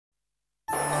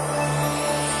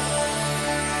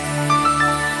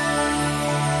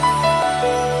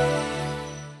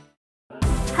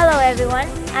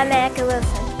everyone, I'm Erica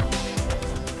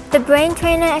Wilson. The Brain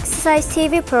Trainer Exercise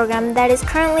TV program that is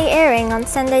currently airing on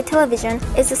Sendai Television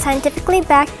is a scientifically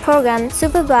backed program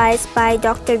supervised by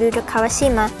Dr. Ryuta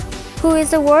Kawashima, who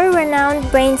is a world-renowned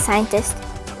brain scientist.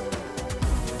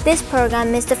 This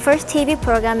program is the first TV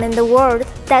program in the world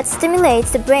that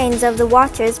stimulates the brains of the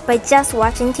watchers by just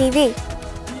watching TV.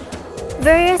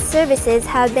 Various services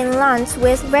have been launched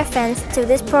with reference to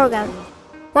this program.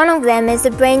 One of them is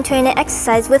the Brain Trainer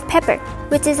Exercise with Pepper,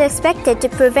 which is expected to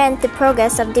prevent the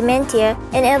progress of dementia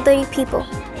in elderly people.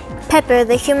 Pepper,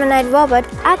 the humanoid robot,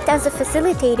 acts as a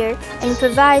facilitator and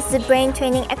provides the brain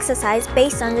training exercise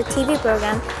based on the TV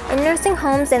program in nursing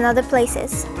homes and other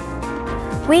places.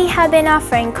 We have been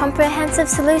offering comprehensive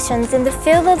solutions in the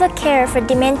field of the care for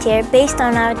dementia based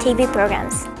on our TV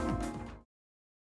programs.